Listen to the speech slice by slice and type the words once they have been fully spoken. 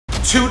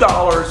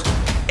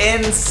$2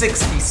 in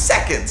 60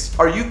 seconds.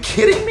 Are you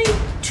kidding me?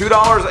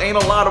 $2 ain't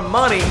a lot of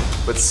money,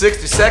 but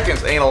 60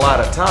 seconds ain't a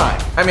lot of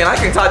time. I mean, I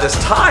can tie this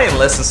tie in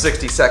less than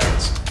 60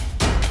 seconds.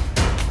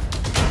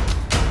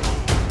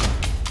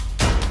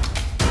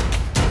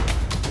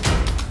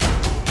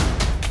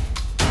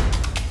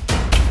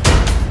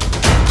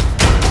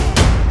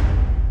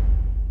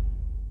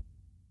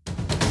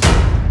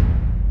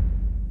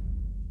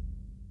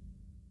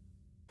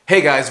 Hey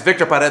guys,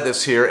 Victor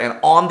Paredes here, and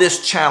on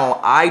this channel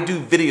I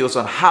do videos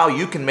on how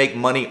you can make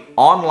money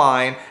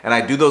online, and I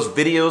do those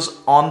videos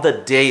on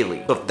the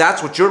daily. So if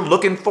that's what you're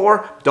looking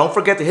for, don't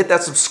forget to hit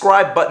that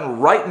subscribe button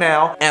right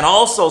now, and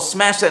also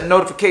smash that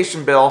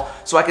notification bell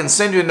so I can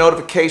send you a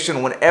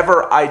notification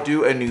whenever I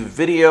do a new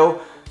video,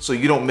 so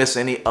you don't miss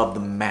any of the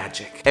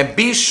magic. And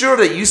be sure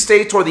that you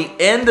stay toward the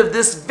end of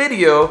this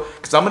video,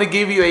 because I'm gonna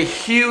give you a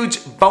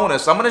huge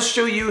bonus. I'm gonna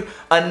show you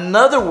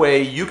another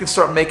way you can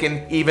start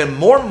making even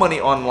more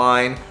money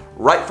online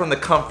right from the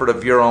comfort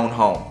of your own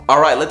home. All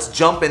right, let's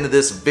jump into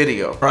this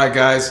video. All right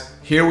guys,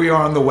 here we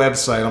are on the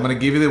website. I'm gonna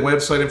give you the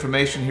website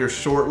information here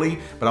shortly,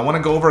 but I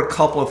wanna go over a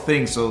couple of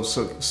things. So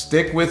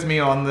stick with me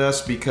on this,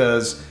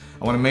 because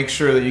I want to make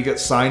sure that you get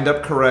signed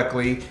up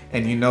correctly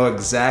and you know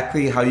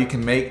exactly how you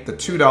can make the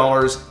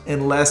 $2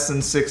 in less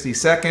than 60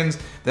 seconds.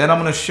 Then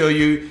I'm going to show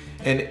you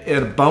in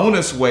a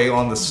bonus way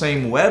on the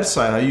same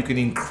website how you can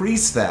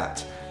increase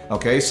that.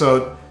 Okay,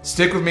 so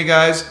stick with me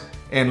guys,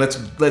 and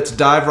let's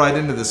dive right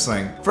into this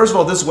thing. First of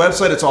all, this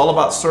website, it's all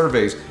about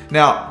surveys.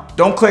 Now,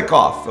 don't click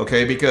off,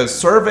 okay, because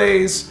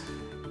surveys,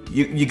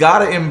 you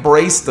gotta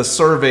embrace the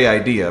survey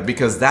idea,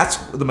 because that's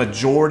the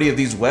majority of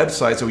these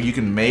websites where you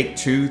can make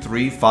 $2,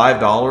 $3,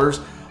 $5.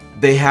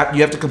 You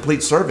have to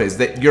complete surveys.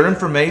 That your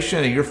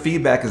information and your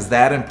feedback is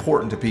that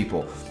important to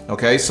people.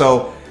 Okay,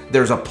 so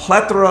there's a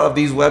plethora of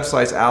these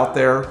websites out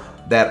there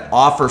that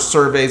offer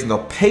surveys and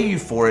they'll pay you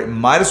for it.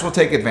 Might as well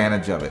take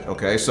advantage of it.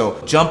 Okay, so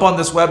jump on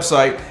this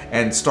website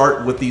and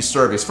start with these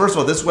surveys. First of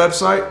all, this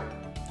website,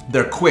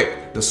 they're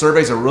quick. The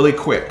surveys are really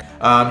quick.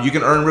 You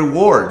can earn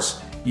rewards.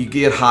 You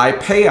get high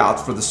payouts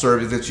for the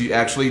surveys that you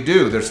actually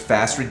do. There's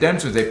fast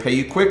redemptions, they pay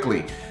you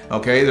quickly.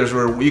 Okay, there's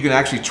where you can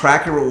actually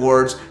track your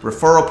rewards,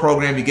 referral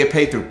program, you get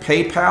paid through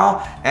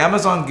PayPal,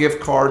 Amazon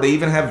gift card, they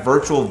even have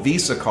virtual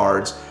Visa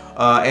cards,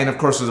 and of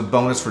course there's a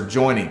bonus for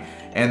joining,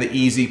 and the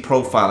easy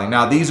profiling.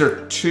 Now these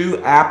are two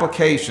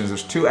applications,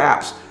 there's two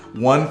apps,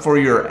 one for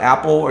your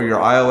Apple or your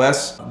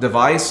iOS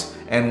device,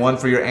 and one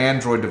for your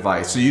Android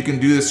device. So you can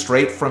do this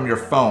straight from your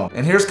phone.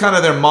 And here's kind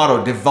of their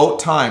motto: devote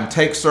time,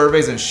 take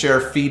surveys, and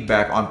share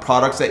feedback on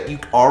products that you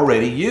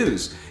already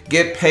use.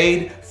 Get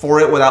paid for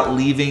it without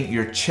leaving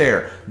your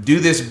chair. Do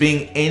this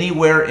being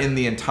anywhere in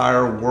the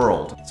entire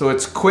world. So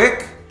it's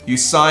quick, you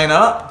sign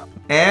up,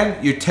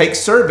 and you take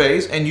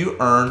surveys, and you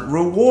earn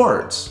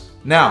rewards.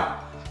 Now,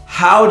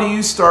 how do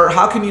you start?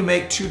 How can you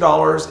make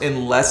 $2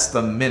 in less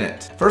than a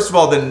minute? First of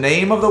all, the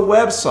name of the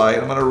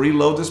website, I'm gonna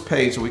reload this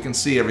page so we can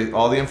see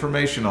all the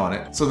information on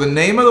it. So the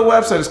name of the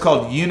website is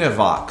called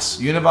Univox,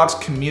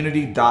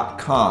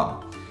 univoxcommunity.com.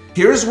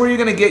 Here's where you're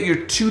gonna get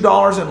your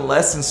 $2 in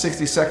less than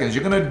 60 seconds.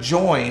 You're gonna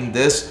join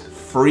this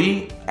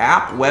free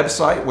app,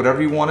 website,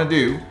 whatever you wanna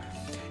do.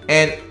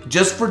 And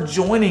just for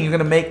joining, you're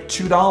gonna make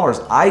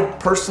 $2. I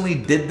personally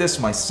did this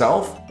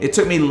myself. It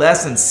took me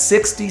less than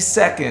 60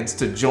 seconds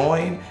to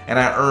join, and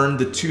I earned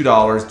the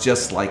 $2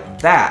 just like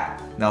that.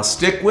 Now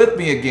stick with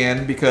me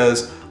again,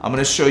 because I'm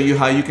gonna show you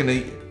how you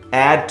can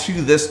add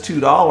to this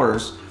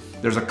 $2.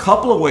 There's a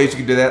couple of ways you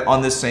can do that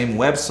on this same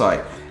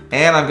website.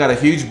 And I've got a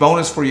huge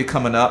bonus for you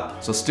coming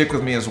up, so stick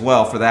with me as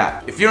well for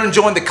that. If you're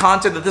enjoying the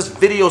content of this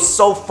video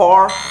so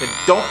far, then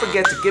don't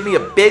forget to give me a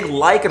big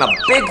like and a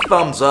big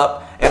thumbs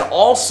up. And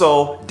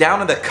also,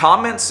 down in the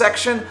comment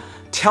section,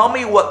 tell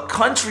me what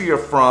country you're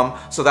from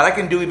so that I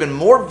can do even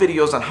more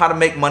videos on how to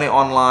make money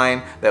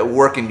online that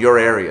work in your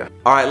area.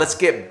 All right, let's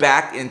get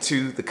back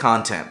into the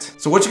content.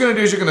 So what you're gonna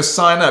do is you're gonna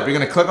sign up. You're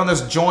gonna click on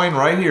this join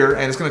right here,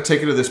 and it's gonna take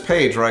you to this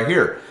page right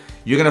here.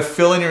 You're gonna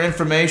fill in your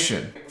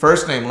information,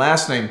 first name,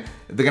 last name.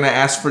 They're gonna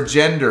ask for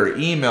gender,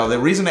 email. The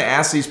reason they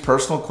ask these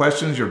personal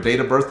questions, your date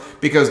of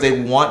birth, because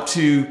they want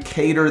to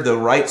cater the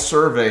right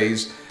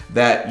surveys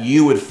that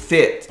you would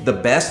fit the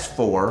best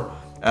for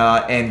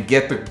and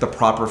get the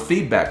proper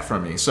feedback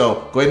from you.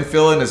 So go ahead and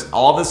fill in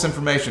all this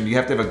information. You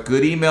have to have a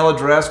good email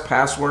address,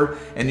 password,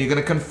 and you're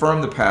gonna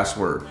confirm the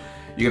password.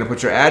 You're gonna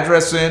put your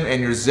address in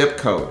and your zip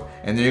code.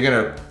 And then you're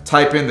gonna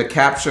type in the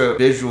CAPTCHA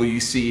visual you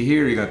see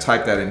here. You're gonna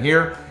type that in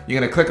here. You're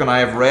gonna click on I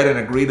have read and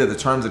agree to the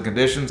terms and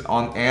conditions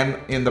and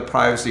in the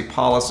privacy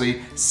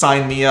policy.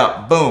 Sign me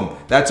up. Boom.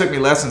 That took me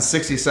less than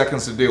 60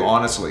 seconds to do,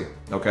 honestly.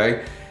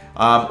 Okay.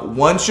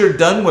 Once you're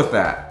done with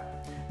that,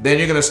 then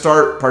you're gonna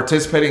start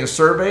participating in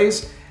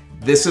surveys.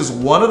 This is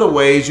one of the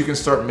ways you can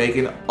start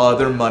making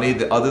other money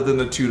other than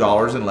the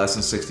 $2 in less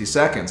than 60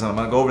 seconds. And I'm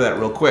gonna go over that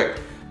real quick.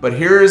 But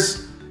here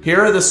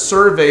are the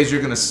surveys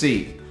you're gonna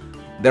see.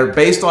 They're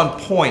based on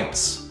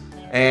points.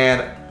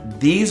 And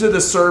these are the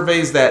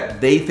surveys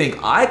that they think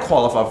I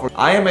qualify for.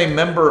 I am a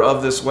member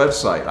of this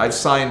website. I've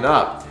signed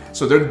up.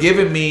 So they're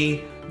giving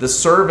me the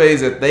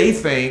surveys that they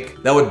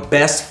think that would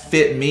best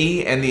fit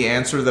me and the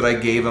answer that I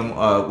gave them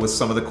with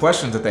some of the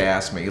questions that they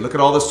asked me. Look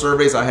at all the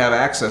surveys I have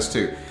access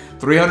to.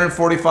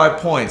 345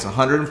 points,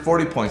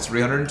 140 points,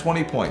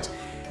 320 points.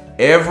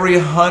 Every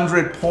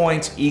 100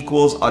 points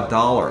equals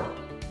 $1.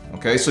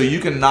 Okay, so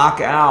you can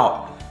knock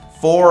out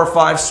 4 or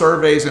 5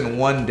 surveys in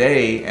one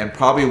day and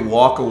probably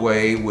walk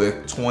away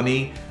with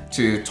 $20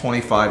 to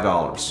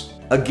 $25.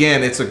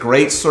 Again, it's a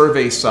great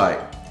survey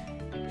site.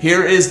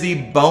 Here is the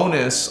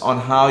bonus on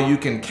how you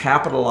can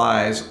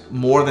capitalize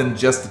more than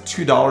just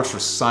the $2 for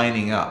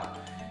signing up.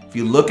 If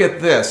you look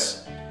at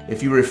this,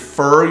 if you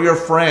refer your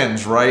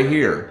friends right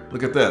here,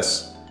 look at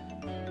this.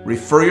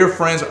 Refer your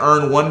friends,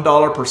 earn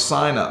 $1 per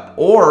sign up.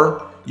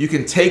 Or you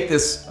can take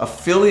this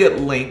affiliate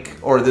link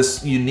or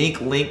this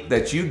unique link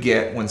that you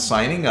get when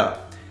signing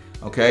up,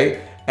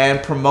 okay,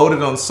 and promote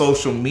it on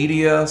social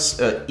media,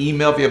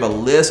 email. If you have a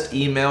list,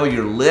 email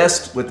your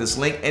list with this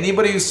link.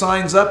 Anybody who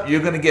signs up,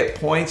 you're gonna get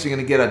points. You're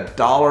gonna get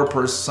 $1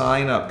 per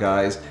sign up,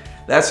 guys.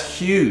 That's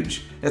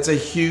huge. That's a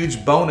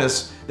huge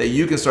bonus that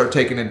you can start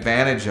taking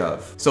advantage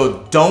of.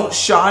 So don't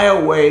shy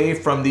away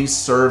from these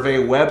survey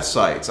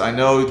websites. I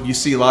know you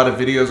see a lot of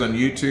videos on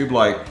YouTube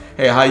like,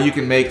 hey, how you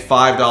can make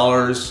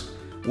 $5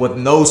 with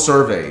no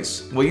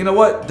surveys. Well, you know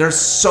what? There's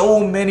so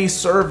many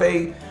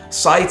survey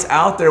sites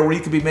out there where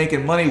you could be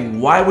making money.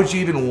 Why would you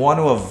even want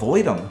to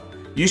avoid them?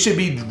 You should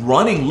be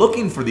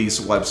looking for these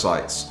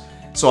websites.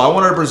 So I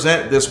want to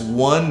present this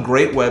one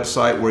great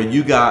website where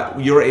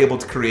you're able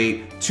to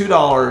create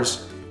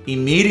 $2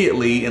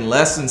 immediately in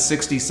less than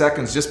 60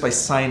 seconds just by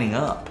signing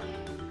up.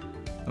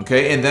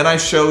 Okay, and then I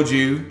showed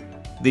you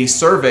the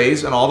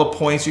surveys and all the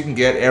points you can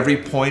get. Every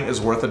point is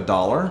worth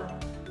 $1.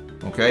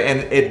 Okay,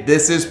 and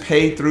this is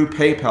paid through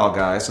PayPal,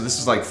 guys. So this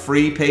is like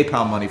free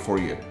PayPal money for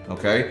you.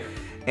 Okay,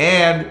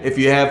 and if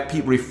you have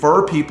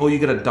refer people, you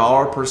get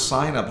 $1 per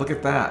sign up. Look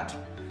at that.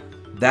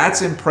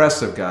 That's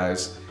impressive,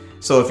 guys.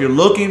 So if you're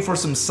looking for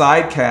some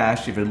side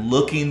cash, if you're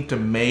looking to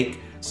make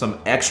some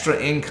extra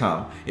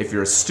income, if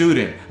you're a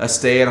student, a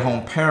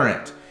stay-at-home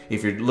parent,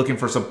 if you're looking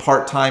for some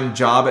part-time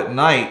job at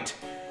night,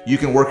 you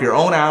can work your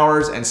own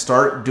hours and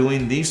start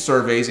doing these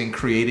surveys and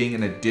creating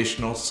an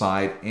additional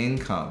side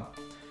income.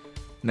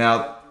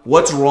 Now,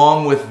 what's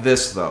wrong with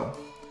this though?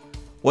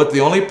 The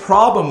only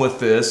problem with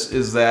this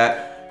is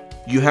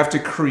that you have to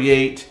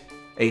create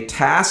a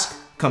task,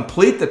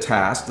 complete the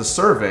task, the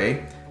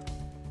survey,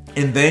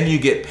 and then you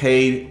get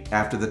paid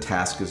after the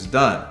task is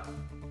done.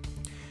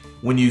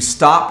 When you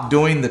stop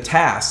doing the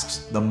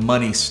tasks, the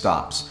money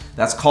stops.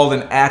 That's called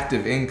an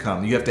active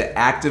income. You have to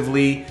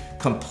actively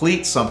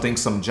complete something,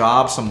 some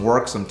job, some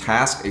work, some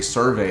task, a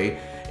survey,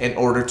 in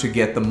order to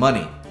get the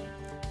money.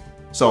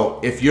 So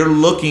if you're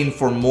looking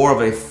for more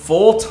of a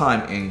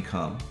full-time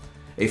income,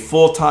 a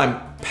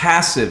full-time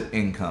passive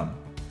income,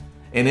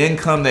 an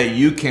income that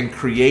you can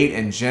create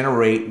and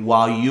generate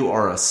while you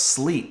are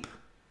asleep,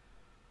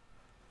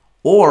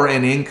 or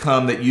an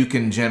income that you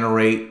can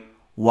generate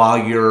while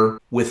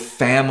you're with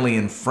family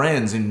and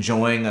friends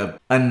enjoying a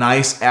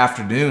nice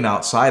afternoon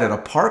outside at a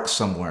park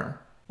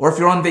somewhere, or if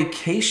you're on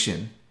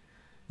vacation,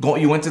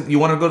 you want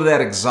to go to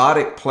that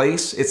exotic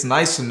place. It's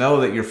nice to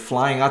know that you're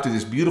flying out to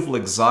this beautiful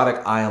exotic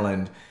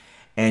island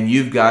and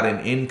you've got an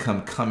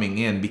income coming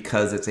in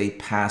because it's a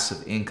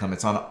passive income.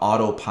 It's on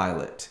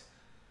autopilot.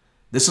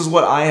 This is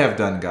what I have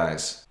done,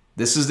 guys.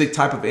 This is the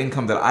type of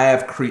income that I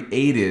have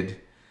created,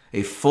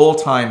 a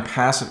full-time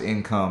passive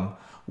income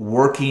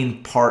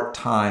working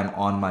part-time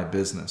on my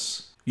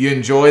business. You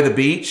enjoy the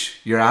beach,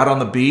 you're out on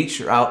the beach,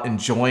 you're out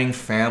enjoying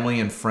family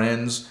and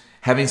friends,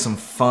 having some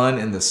fun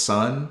in the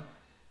sun,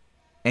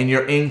 and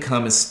your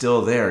income is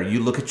still there. You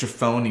look at your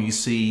phone and you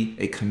see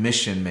a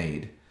commission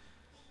made.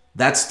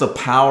 That's the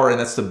power and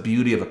that's the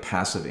beauty of a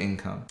passive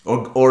income.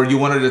 Or you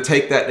wanted to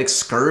take that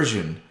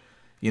excursion.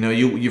 You know,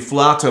 you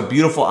flew out to a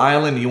beautiful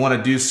island and you want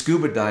to do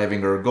scuba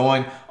diving or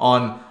going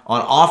on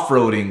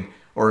off-roading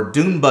or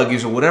dune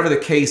buggies or whatever the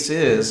case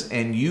is,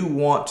 and you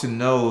want to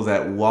know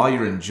that while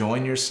you're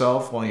enjoying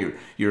yourself, while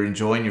you're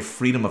enjoying your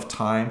freedom of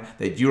time,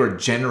 that you are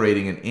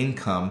generating an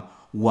income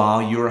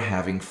while you're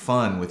having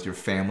fun with your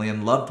family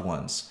and loved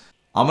ones.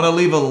 I'm going to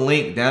leave a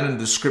link down in the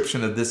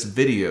description of this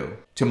video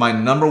to my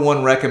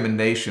 #1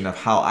 recommendation of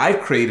how I've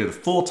created a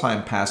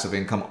full-time passive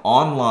income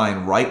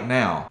online right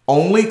now.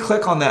 Only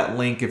click on that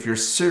link if you're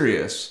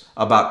serious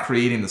about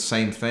creating the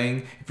same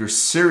thing, if you're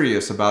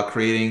serious about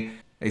creating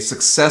a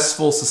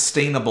successful,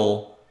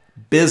 sustainable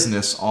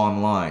business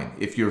online.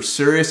 If you're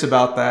serious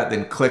about that,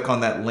 then click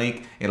on that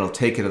link. It'll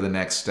take you to the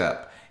next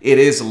step. It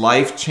is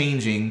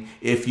life-changing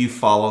if you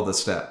follow the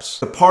steps.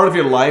 The part of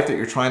your life that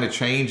you're trying to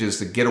change is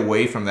to get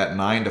away from that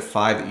 9 to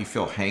 5 that you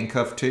feel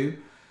handcuffed to.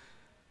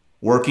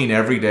 Working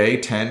every day,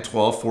 10,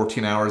 12,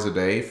 14 hours a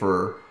day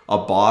for a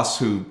boss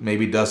who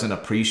maybe doesn't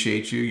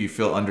appreciate you. You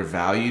feel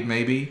undervalued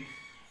maybe.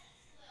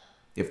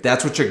 If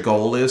that's what your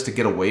goal is, to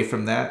get away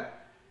from that,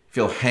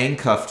 feel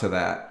handcuffed to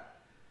that.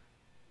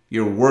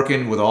 You're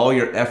working with all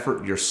your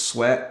effort, your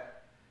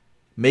sweat,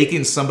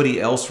 making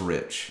somebody else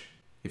rich.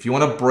 If you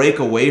want to break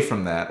away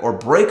from that, or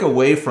break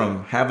away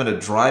from having to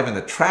drive in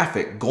the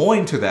traffic,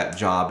 going to that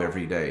job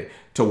every day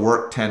to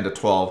work 10 to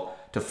 12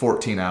 to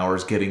 14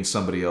 hours, getting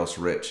somebody else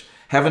rich,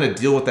 having to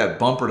deal with that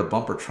bumper to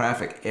bumper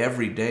traffic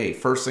every day,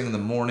 first thing in the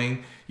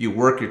morning, you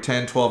work your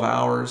 10, 12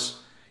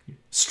 hours,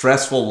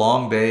 stressful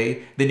long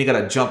day, then you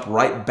got to jump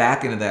right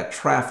back into that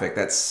traffic,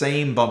 that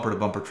same bumper to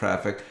bumper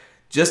traffic,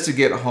 just to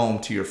get home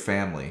to your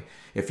family.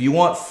 If you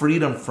want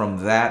freedom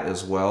from that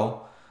as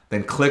well,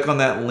 then click on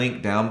that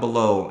link down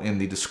below in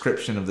the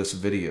description of this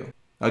video.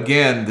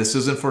 Again, this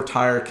isn't for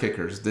tire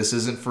kickers. This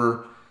isn't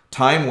for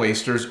time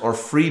wasters or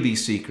freebie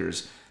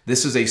seekers.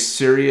 This is a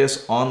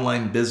serious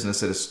online business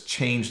that has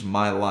changed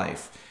my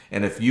life.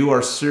 And if you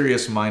are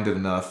serious-minded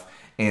enough,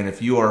 and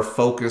if you are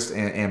focused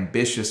and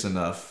ambitious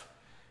enough,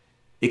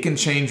 it can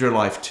change your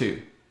life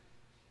too.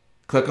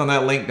 Click on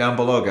that link down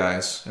below,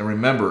 guys. And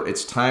remember,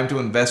 it's time to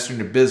invest in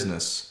your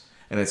business,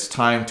 and it's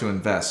time to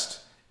invest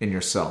in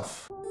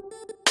yourself.